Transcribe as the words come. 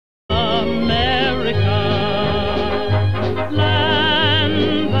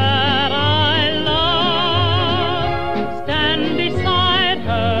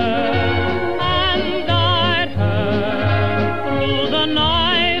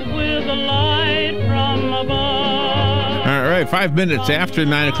right, 5 minutes after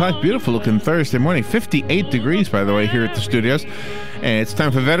 9 o'clock. Beautiful looking Thursday morning. 58 degrees, by the way, here at the studios. And it's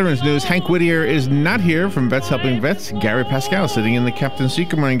time for Veterans News. Hank Whittier is not here from Vets Helping Vets. Gary Pascale sitting in the captain's seat.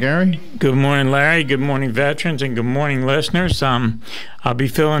 Good morning, Gary. Good morning, Larry. Good morning, veterans, and good morning, listeners. I'll be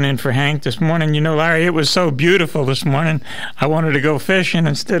filling in for Hank this morning. You know, Larry, it was so beautiful this morning. I wanted to go fishing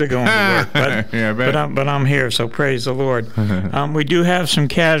instead of going to work, but, yeah, but I'm here, so praise the Lord. We do have some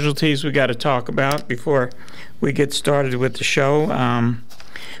casualties we got to talk about before we get started with the show.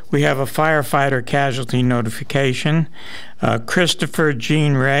 We have a firefighter casualty notification. Christopher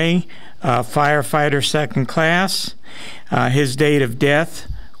Gene Ray, firefighter second class. His date of death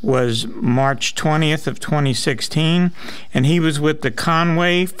was March 20th of 2016, and he was with the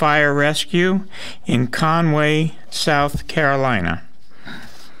Conway Fire Rescue in Conway, South Carolina.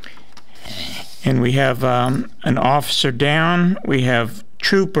 And we have an officer down. We have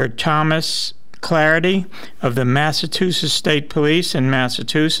Trooper Thomas Clarity of the Massachusetts State Police in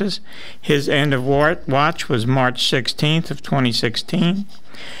Massachusetts. His end of watch was March 16th of 2016.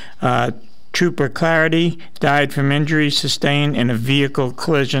 Trooper Clarity died from injuries sustained in a vehicle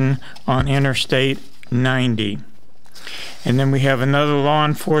collision on Interstate 90. And then we have another law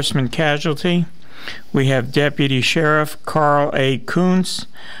enforcement casualty. We have Deputy Sheriff Carl A. Kuntz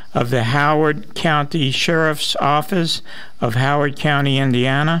of the Howard County Sheriff's Office of Howard County,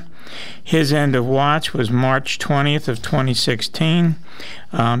 Indiana. His end of watch was March 20th of 2016.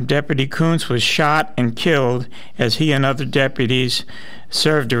 Deputy Kuntz was shot and killed as he and other deputies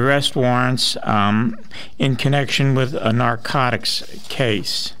served arrest warrants in connection with a narcotics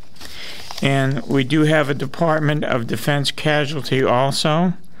case. And we do have a Department of Defense casualty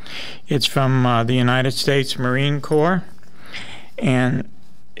also. It's from the United States Marine Corps, and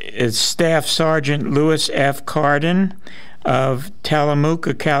it's Staff Sergeant Louis F. Carden of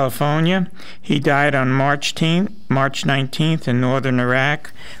Talamuca, California. He died on March 19th in northern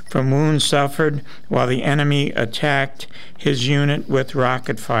Iraq from wounds suffered while the enemy attacked his unit with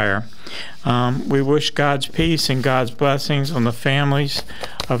rocket fire. We wish God's peace and God's blessings on the families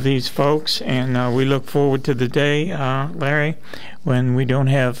of these folks, and we look forward to the day, Larry, when we don't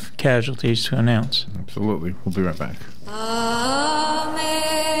have casualties to announce. Absolutely. We'll be right back. Amazing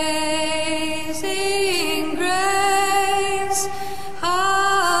grace,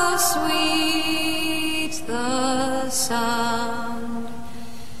 how sweet the sound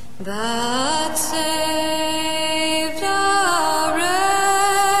that saved a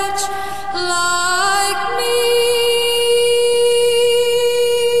wretch like me.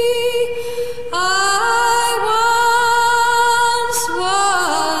 I once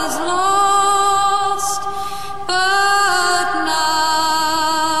was lost, but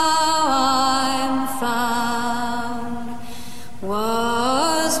now I'm found.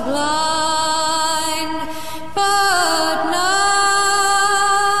 Was blind, but now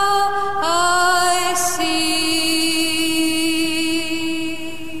I see.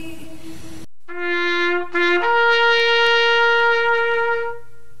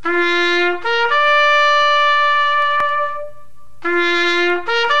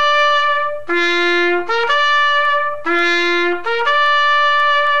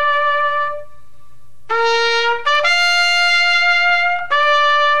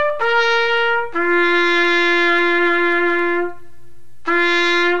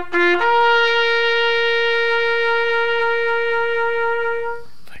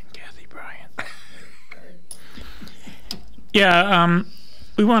 Yeah,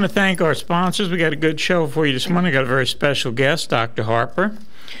 we want to thank our sponsors. We got a good show for you this morning. We got a very special guest, Dr. Harper.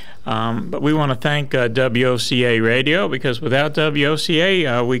 But we want to thank WOCA Radio, because without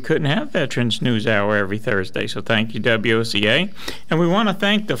WOCA, we couldn't have Veterans News Hour every Thursday. So thank you, WOCA. And we want to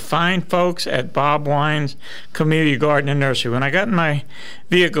thank the fine folks at Bob Wine's Camellia Garden and Nursery. When I got in my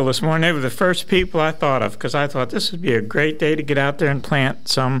vehicle this morning, they were the first people I thought of, because I thought this would be a great day to get out there and plant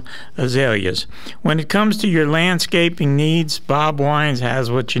some azaleas. When it comes to your landscaping needs, Bob Wines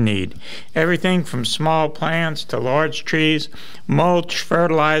has what you need. Everything from small plants to large trees, mulch,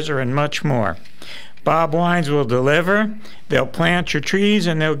 fertilizer, and much more. Bob Wines will deliver. They'll plant your trees,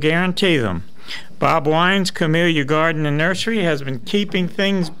 and they'll guarantee them. Bob Wine's Camellia Garden and Nursery has been keeping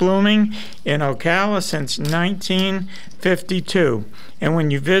things blooming in Ocala since 1952. And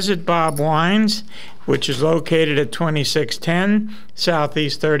when you visit Bob Wine's, which is located at 2610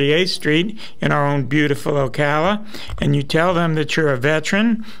 Southeast 38th Street in our own beautiful Ocala, and you tell them that you're a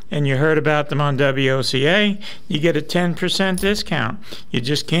veteran and you heard about them on WOCA, you get a 10% discount. You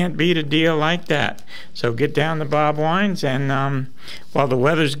just can't beat a deal like that. So get down to Bob Wine's, and while the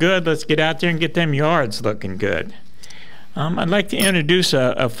weather's good, let's get out there and get them yards looking good. I'd like to introduce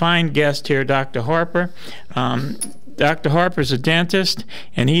a fine guest here, Dr. Harper. Dr. Harper's a dentist,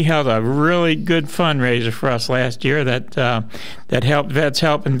 and he held a really good fundraiser for us last year that helped Vets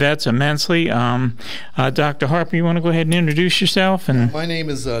Helping Vets immensely. Dr. Harper, you want to go ahead and introduce yourself? And My name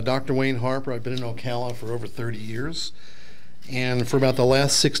is Dr. Wayne Harper. I've been in Ocala for over 30 years. And for about the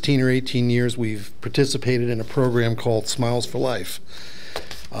last 16 or 18 years, we've participated in a program called Smiles for Life.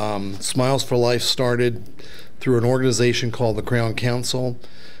 Smiles for Life started through an organization called the Crown Council.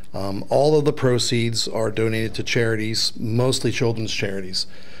 All of the proceeds are donated to charities, mostly children's charities.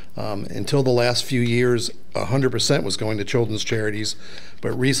 Until the last few years, 100% was going to children's charities,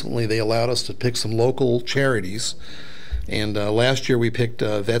 but recently they allowed us to pick some local charities. And last year we picked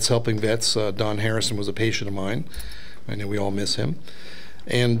Vets Helping Vets. Don Harrison was a patient of mine. I know we all miss him.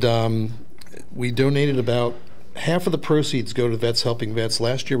 And we donated about half of the proceeds go to Vets Helping Vets.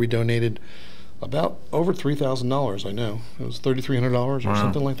 Last year we donated about over $3,000, I know. It was $3,300 or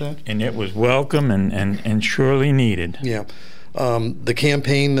something like that. And it was welcome and surely needed. Yeah. The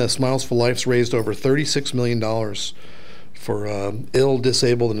campaign, Smiles for Life's raised over $36 million for ill,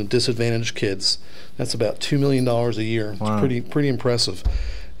 disabled, and disadvantaged kids. That's about $2 million a year. Wow. It's pretty impressive.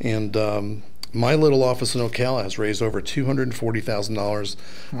 And my little office in Ocala has raised over $240,000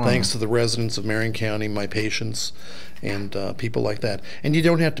 thanks to the residents of Marion County, my patients, and people like that. And you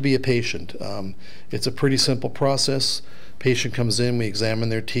don't have to be a patient. It's a pretty simple process. Patient comes in, we examine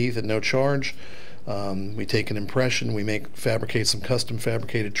their teeth at no charge. We take an impression, we fabricate some custom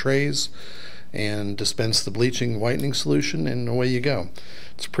fabricated trays, and dispense the bleaching whitening solution, and away you go.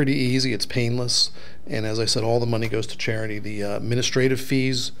 It's pretty easy, it's painless, and as I said, all the money goes to charity. The administrative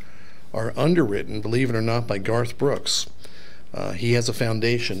fees are underwritten, believe it or not, by Garth Brooks. He has a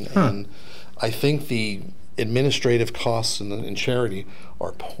foundation, and I think the administrative costs in charity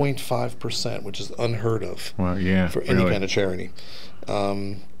are 0.5%, which is unheard of for any kind of charity.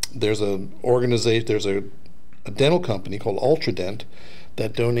 There's a organization, there's a dental company called Ultradent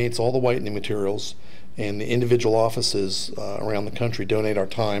that donates all the whitening materials, and the individual offices around the country donate our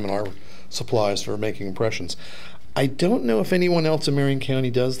time and our supplies for making impressions. I don't know if anyone else in Marion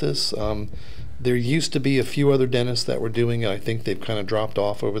County does this. There used to be a few other dentists that were doing it. I think they've kind of dropped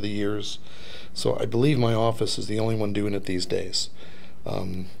off over the years. So I believe my office is the only one doing it these days.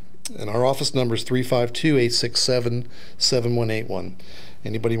 And our office number is 352-867-7181.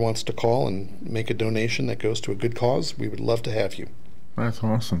 Anybody wants to call and make a donation that goes to a good cause, we would love to have you. That's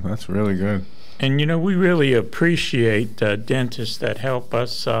awesome. That's really good. And, you know, we really appreciate dentists that help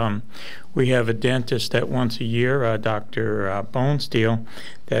us. We have a dentist that once a year, Dr. Bonesteel,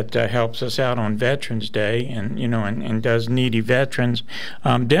 that helps us out on Veterans Day and, you know, and does needy veterans.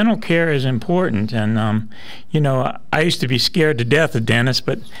 Dental care is important. And, you know, I used to be scared to death of dentists,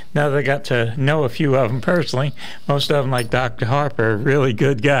 but now that I got to know a few of them personally, most of them, like Dr. Harper, are really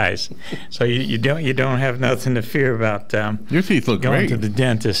good guys. So you don't have nothing to fear about Your teeth look going great. to the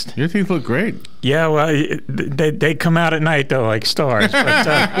dentist. Your teeth look great. Yeah, well, they come out at night, though, like stars.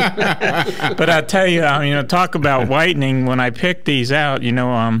 But I tell you, you know, talk about whitening. When I picked these out, you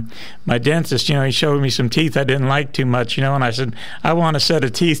know, my dentist, you know, he showed me some teeth I didn't like too much, you know, and I said, I want a set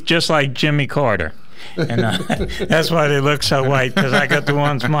of teeth just like Jimmy Carter. And that's why they look so white, because I got the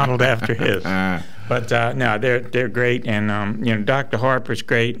ones modeled after his. But no, they're great, and you know, Dr. Harper's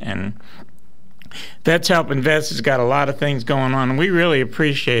great, and Vets Helping Vets has got a lot of things going on, and we really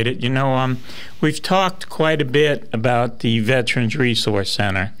appreciate it. You know, we've talked quite a bit about the Veterans Resource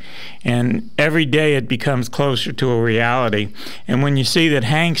Center, and every day it becomes closer to a reality. And when you see that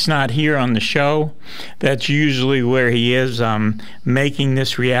Hank's not here on the show, that's usually where he is, making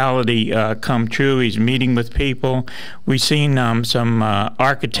this reality come true. He's meeting with people. We've seen some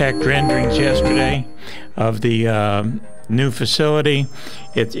architect renderings yesterday of the new facility.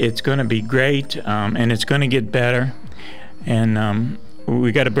 It's going to be great, and it's going to get better. And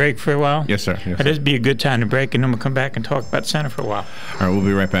we got a break for a while? Yes, sir. Yes, This would be a good time to break, and then we'll come back and talk about Center for a while. All right, we'll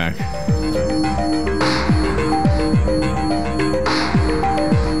be right back.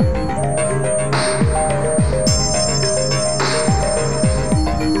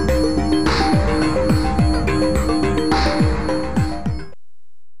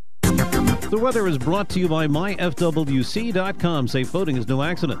 The weather is brought to you by myfwc.com. Safe boating is no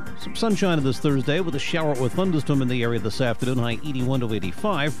accident. Some sunshine this Thursday with a shower with thunderstorm in the area this afternoon, high 81 to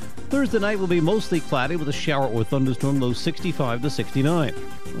 85. Thursday night will be mostly cloudy with a shower or thunderstorm, low 65 to 69.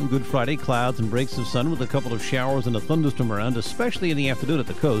 On Good Friday, clouds and breaks of sun with a couple of showers and a thunderstorm around, especially in the afternoon at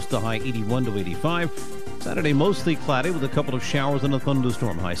the coast, the high 81 to 85. Saturday, mostly cloudy with a couple of showers and a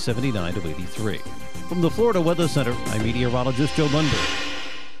thunderstorm, high 79 to 83. From the Florida Weather Center, I'm meteorologist Joe Lundberg.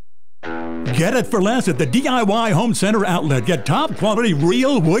 Get it for less at the DIY Home Center outlet. Get top quality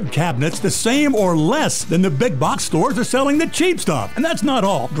real wood cabinets the same or less than the big box stores are selling the cheap stuff. And that's not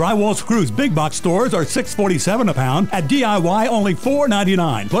all. Drywall screws big box stores are $6.47 a pound. At DIY, only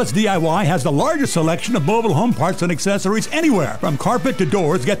 $4.99. Plus, DIY has the largest selection of mobile home parts and accessories anywhere. From carpet to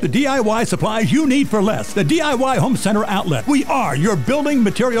doors, get the DIY supplies you need for less. The DIY Home Center outlet. We are your building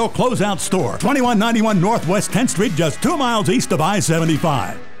material closeout store. 2191 Northwest 10th Street, just 2 miles east of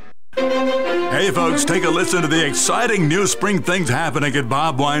I-75. Hey folks, take a listen to the exciting new spring things happening at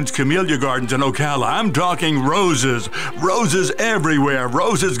Bob Wine's Camellia Gardens in Ocala. I'm talking roses. Roses everywhere.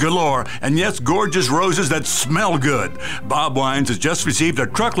 Roses galore. And yes, gorgeous roses that smell good. Bob Wine's has just received a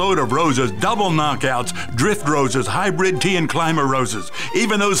truckload of roses, double knockouts, drift roses, hybrid tea and climber roses.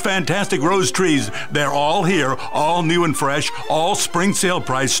 Even those fantastic rose trees, they're all here, all new and fresh, all spring sale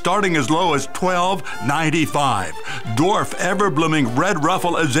price starting as low as $12.95. Dwarf ever-blooming red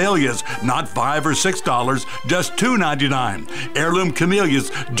ruffle azaleas, not $5 or $6, just $2.99. Heirloom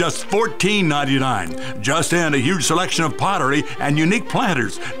camellias, just $14.99. Just in, a huge selection of pottery and unique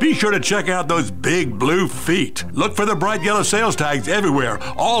planters. Be sure to check out those big blue feet. Look for the bright yellow sales tags everywhere,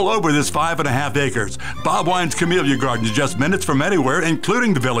 all over this 5.5 acres. Bob Wine's Camellia Gardens, just minutes from anywhere,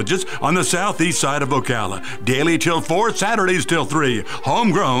 including the villages on the southeast side of Ocala. Daily till 4, Saturdays till 3.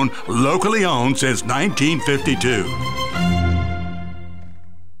 Homegrown, locally owned since 1952.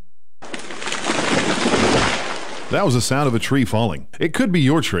 That was the sound of a tree falling. It could be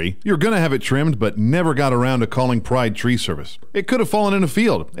your tree. You're going to have it trimmed, but never got around to calling Pride Tree Service. It could have fallen in a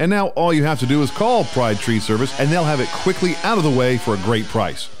field, and now all you have to do is call Pride Tree Service, and they'll have it quickly out of the way for a great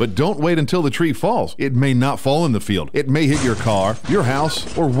price. But don't wait until the tree falls. It may not fall in the field. It may hit your car, your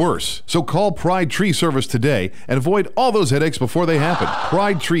house, or worse. So call Pride Tree Service today and avoid all those headaches before they happen.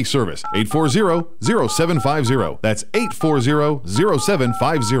 Pride Tree Service, 840-0750. That's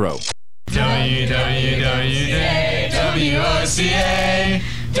 840-0750. WWWOCA,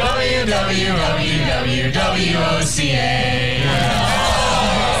 WWWOCA.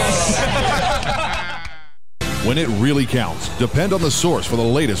 When it really counts, depend on the source for the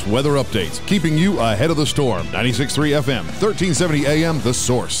latest weather updates, keeping you ahead of the storm. 96.3 FM, 1370 AM, The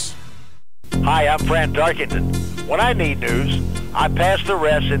Source. Hi, I'm Fran Darkington. When I need news, I pass the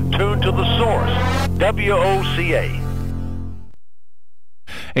rest and tune to the source. WOCA.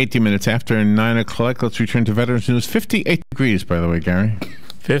 18 minutes after 9 o'clock, let's return to Veterans News. 58 degrees, by the way, Gary.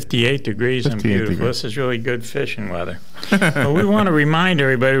 58 degrees and beautiful. Degrees. This is really good fishing weather. But we want to remind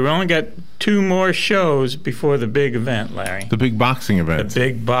everybody, we only got 2 more shows before the big event, Larry. The big boxing event. The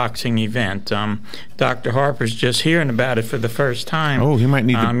big boxing event. Dr. Harper's just hearing about it for the first time. Oh, he might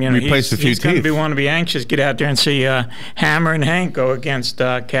need to replace a few teeth. He's going to be anxious to get out there and see Hammer and Hank go against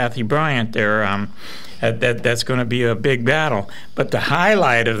Kathy Bryant there. That's going to be a big battle. But the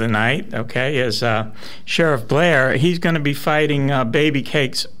highlight of the night, okay, is Sheriff Blair. He's going to be fighting Baby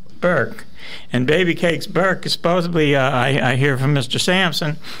Cakes Burke. And Baby Cakes Burke is supposedly, I hear from Mr.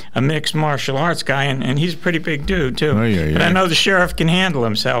 Sampson, a mixed martial arts guy, and he's a pretty big dude, too. Oh, yeah. But I know the sheriff can handle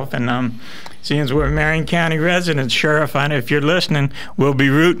himself, and seeing as we're Marion County residents, Sheriff, I know if you're listening, we'll be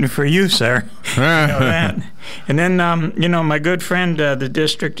rooting for you, sir. You know that. And then, my good friend, the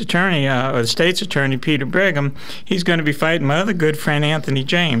district attorney, or the state's attorney, Peter Brigham, he's going to be fighting my other good friend, Anthony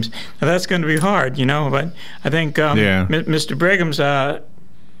James. Now, that's going to be hard, but I think Mr. Brigham's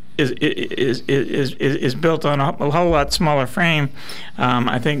is built on a whole lot smaller frame.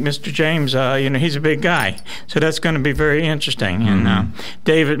 I think Mr. James, he's a big guy, so that's going to be very interesting. Mm-hmm. And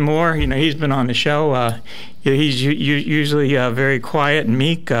David Moore, he's been on the show. He's usually very quiet and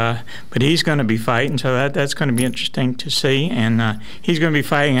meek, but he's going to be fighting, so that's going to be interesting to see. And he's going to be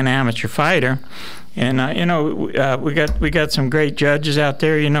fighting an amateur fighter. And we got some great judges out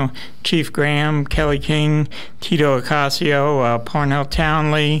there. Chief Graham, Kelly King, Tito Ocasio, Parnell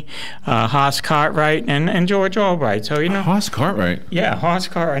Townley, Haas Cartwright, and George Albright. So Haas Cartwright. Yeah, Haas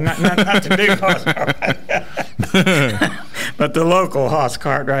Cartwright, not the big Haas Cartwright, but the local Haas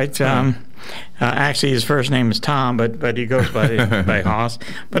Cartwright. Actually, his first name is Tom, but he goes by Haas.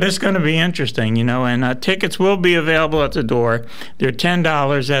 But it's going to be interesting, and tickets will be available at the door. They're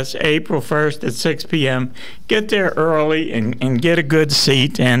 $10. That's April 1st at 6 p.m. Get there early and get a good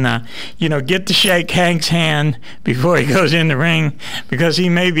seat, and get to shake Hank's hand before he goes in the ring, because he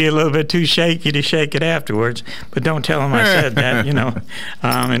may be a little bit too shaky to shake it afterwards. But don't tell him I said that, and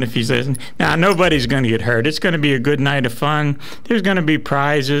if he's listening. Now, nobody's going to get hurt. It's going to be a good night of fun. There's going to be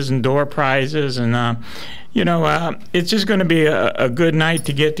prizes and door prizes. And it's just going to be a good night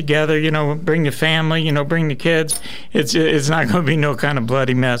to get together. Bring the family. Bring the kids. It's not going to be no kind of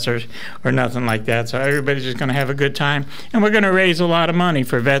bloody mess or nothing like that. So everybody's just going to have a good time, and we're going to raise a lot of money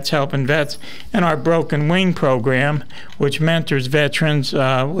for Vets Helping Vets and our Broken Wing program, which mentors veterans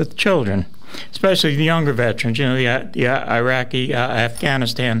with children, especially the younger veterans, the Iraqi,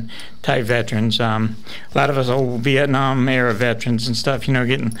 Afghanistan type veterans. A lot of us old Vietnam era veterans and stuff, getting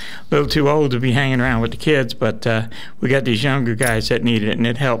a little too old to be hanging around with the kids, but we got these younger guys that need it, and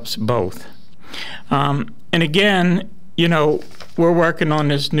it helps both. And again, we're working on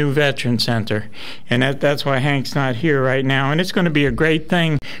this new veteran center, and that's why Hank's not here right now. And it's going to be a great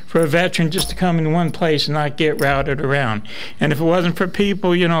thing for a veteran just to come in one place and not get routed around. And if it wasn't for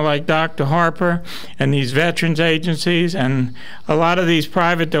people, like Dr. Harper and these veterans agencies and a lot of these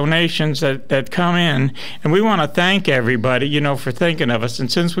private donations that come in, and we want to thank everybody, for thinking of us.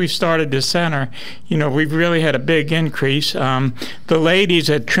 And since we started this center, we've really had a big increase. The ladies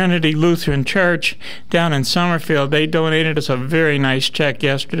at Trinity Lutheran Church down in Summerfield, they donated us a very nice check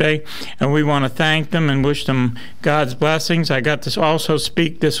yesterday, and we want to thank them and wish them God's blessings. I got to also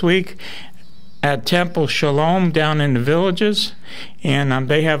speak this week at Temple Shalom down in the Villages, and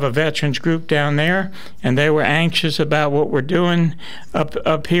they have a veterans group down there, and they were anxious about what we're doing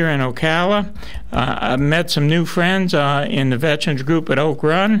up here in Ocala. I met some new friends in the veterans group at Oak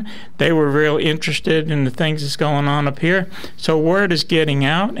Run. They were real interested in the things that's going on up here. So word is getting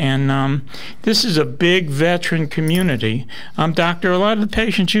out, and this is a big veteran community. Doctor, a lot of the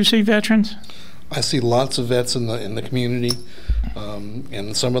patients you see veterans? I see lots of vets in the community,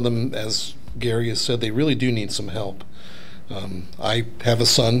 and some of them, as Gary has said, they really do need some help. I have a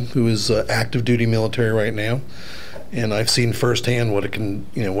son who is active duty military right now, and I've seen firsthand what it can,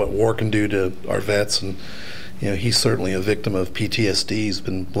 what war can do to our vets, and he's certainly a victim of PTSD. He's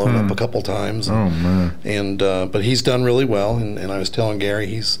been blown up a couple times, and but he's done really well. And I was telling Gary,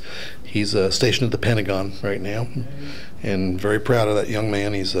 he's stationed at the Pentagon right now, and very proud of that young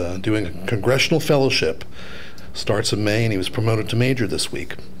man. He's doing a congressional fellowship. Starts in May, and he was promoted to major this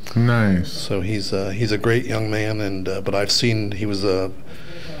week. Nice. So he's a great young man, and but I've seen he was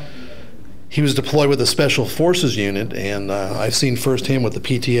deployed with a special forces unit, and I've seen firsthand what the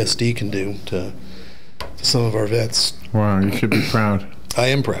PTSD can do to some of our vets. Wow, you should be proud. I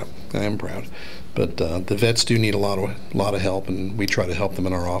am proud. But the vets do need a lot of help, and we try to help them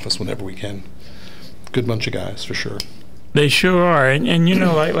in our office whenever we can. Good bunch of guys for sure. They sure are, and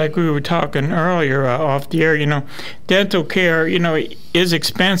like we were talking earlier off the air, dental care, is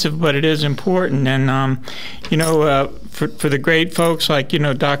expensive, but it is important, and for the great folks like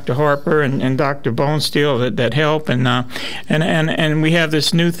Dr. Harper and Dr. Bonesteel that help, and we have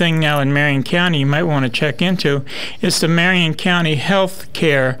this new thing now in Marion County you might want to check into. It's the Marion County Health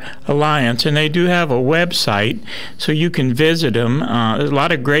Care Alliance, and they do have a website, so you can visit them. There's a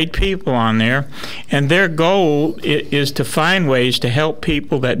lot of great people on there, and their goal is to find ways to help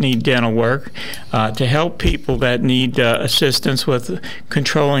people that need dental work, to help people that need assistance with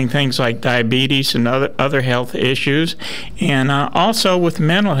controlling things like diabetes and other health issues, and also with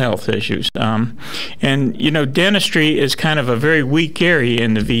mental health issues. And dentistry is kind of a very weak area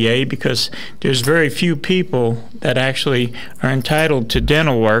in the VA because there's very few people that actually are entitled to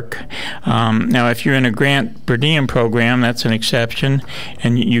dental work. Now, if you're in a grant per diem program, that's an exception,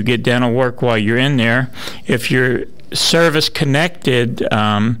 and you get dental work while you're in there. If you're service connected,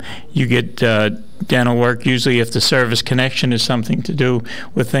 you get dental work usually if the service connection is something to do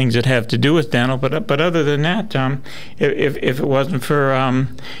with things that have to do with dental. But other than that, if it wasn't for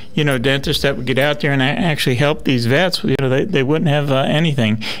dentists that would get out there and actually help these vets, they wouldn't have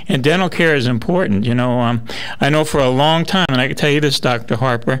anything. And dental care is important. I know for a long time, and I can tell you this, Dr.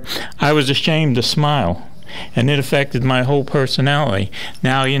 Harper, I was ashamed to smile. And it affected my whole personality.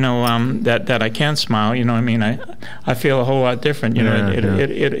 Now, that I can smile, I feel a whole lot different.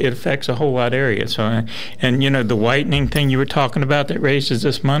 It affects a whole lot of areas. So, and the whitening thing you were talking about that raises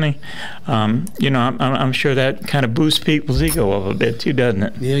this money, I'm sure that kind of boosts people's ego a little bit too, doesn't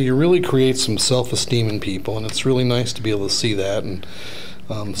it? Yeah, you really create some self-esteem in people, and it's really nice to be able to see that. And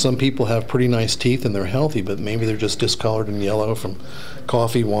some people have pretty nice teeth and they're healthy, but maybe they're just discolored and yellow from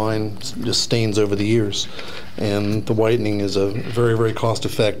coffee, wine, just stains over the years. And the whitening is a very, very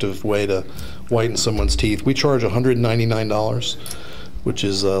cost-effective way to whiten someone's teeth. We charge $199, which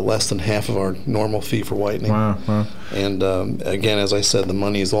is less than half of our normal fee for whitening. Wow. And again, as I said, the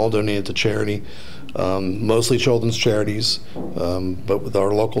money is all donated to charity. Mostly children's charities, but with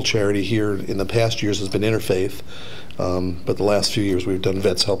our local charity here in the past years has been Interfaith. But the last few years we've done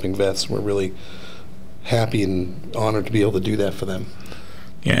Vets Helping Vets. We're really happy and honored to be able to do that for them.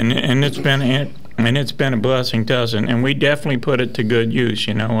 Yeah, and it's been And it's been a blessing to us, and we definitely put it to good use.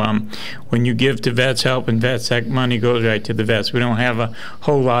 When you give to Vets Help and Vets, that money goes right to the vets. We don't have a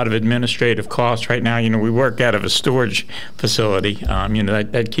whole lot of administrative costs right now. We work out of a storage facility.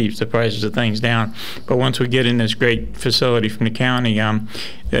 That keeps the prices of things down. But once we get in this great facility from the county,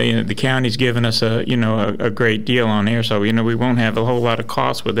 the county's given us a great deal on here, so we won't have a whole lot of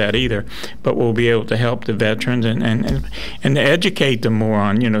costs with that either. But we'll be able to help the veterans and to educate them more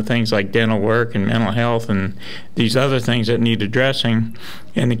on things like dental work and mental health and these other things that need addressing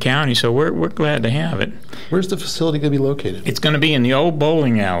in the county. So we're glad to have it. Where's the facility going to be located? It's going to be in the old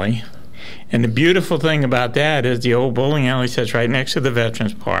bowling alley. And the beautiful thing about that is the old bowling alley sits right next to the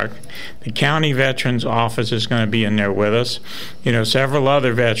Veterans Park. The county Veterans Office is going to be in there with us. Several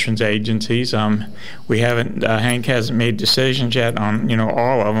other veterans agencies. We haven't, Hank hasn't made decisions yet on,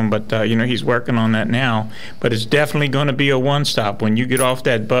 all of them, but, he's working on that now. But it's definitely going to be a one-stop. When you get off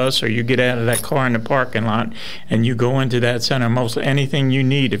that bus or you get out of that car in the parking lot and you go into that center, most anything you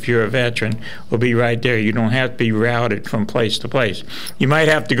need if you're a veteran will be right there. You don't have to be routed from place to place. You might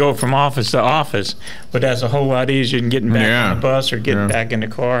have to go from office to office, but that's a whole lot easier than getting back on the bus or getting back in the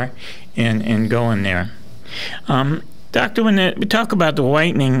car and going there. Doctor, when we talk about the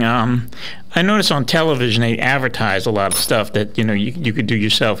whitening, I notice on television they advertise a lot of stuff that you could do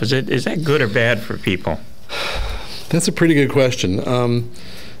yourself. Is that good or bad for people? That's a pretty good question.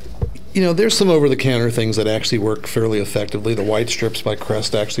 There's some over-the-counter things that actually work fairly effectively. The white strips by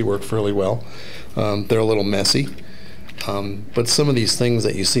Crest actually work fairly well. They're a little messy. But some of these things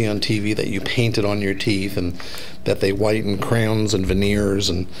that you see on TV that you painted on your teeth and that they whiten crowns and veneers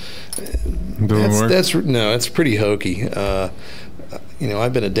and it's pretty hokey.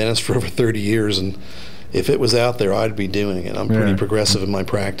 I've been a dentist for over 30 years, and if it was out there, I'd be doing it. I'm pretty progressive in my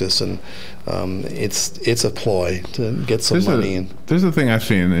practice, and it's a ploy to get some money. There's a thing I've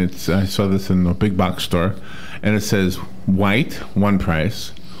seen. I saw this in the big box store, and it says white, one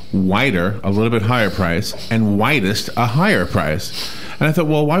price, whiter, a little bit higher price, and whitest, a higher price. And I thought,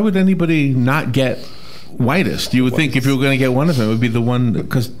 well, why would anybody not get whitest? You would think if you were going to get one of them, it would be the one,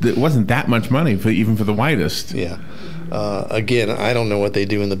 because it wasn't that much money even for the whitest. Yeah. Again, I don't know what they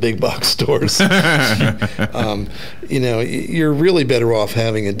do in the big box stores. You're really better off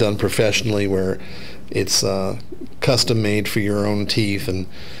having it done professionally, where it's custom made for your own teeth, and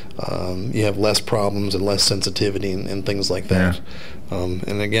you have less problems and less sensitivity and things like that. Yeah.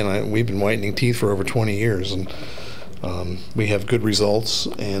 And again, we've been whitening teeth for over 20 years, and we have good results.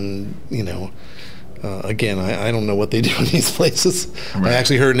 And again, I don't know what they do in these places. Right. I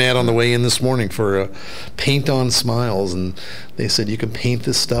actually heard an ad on the way in this morning for paint on smiles, and they said you can paint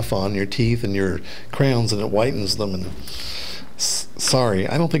this stuff on your teeth and your crowns and it whitens them. And sorry,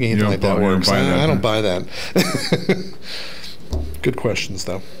 I don't think anything like that works. I don't buy that. Good questions,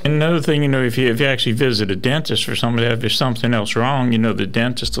 though. Another thing, if you actually visit a dentist for somebody, if there's something else wrong, the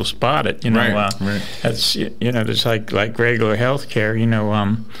dentist will spot it. Right. That's it's like regular health care.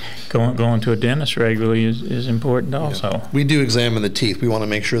 Going to a dentist regularly is important also. Yeah. We do examine the teeth. We want to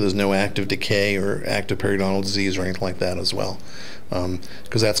make sure there's no active decay or active periodontal disease or anything like that as well,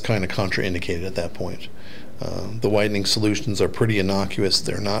 because that's kind of contraindicated at that point. The whitening solutions are pretty innocuous.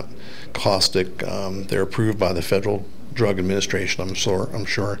 They're not caustic. They're approved by the Federal Drug Administration, I'm sure,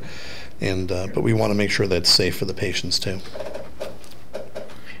 and but we want to make sure that's safe for the patients too.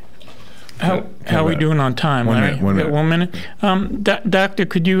 How are we doing on time, Larry? 1 minute. Doctor,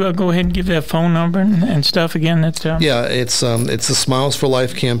 could you go ahead and give that phone number and stuff again? Yeah, it's the Smiles for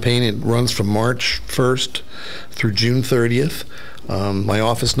Life campaign. It runs from March 1st through June 30th. My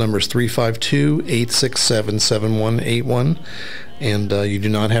office number is 352-867-7181. And you do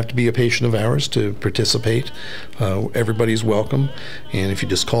not have to be a patient of ours to participate. Everybody's welcome. And if you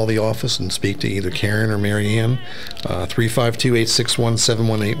just call the office and speak to either Karen or Mary Ann,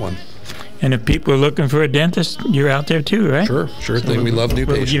 352-861-7181. And if people are looking for a dentist, you're out there too, right? Sure thing. We love new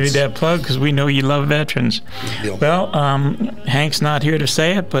patients. We'll give you that plug because we know you love veterans. Well, Hank's not here to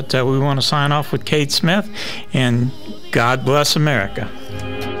say it, but we want to sign off with Kate Smith, and God bless America.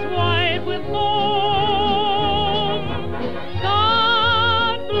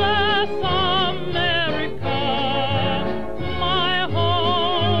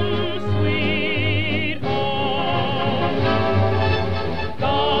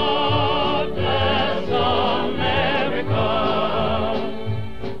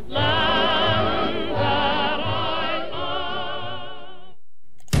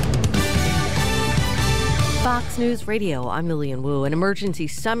 Fox News Radio, I'm Lillian Wu. An emergency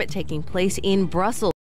summit taking place in Brussels.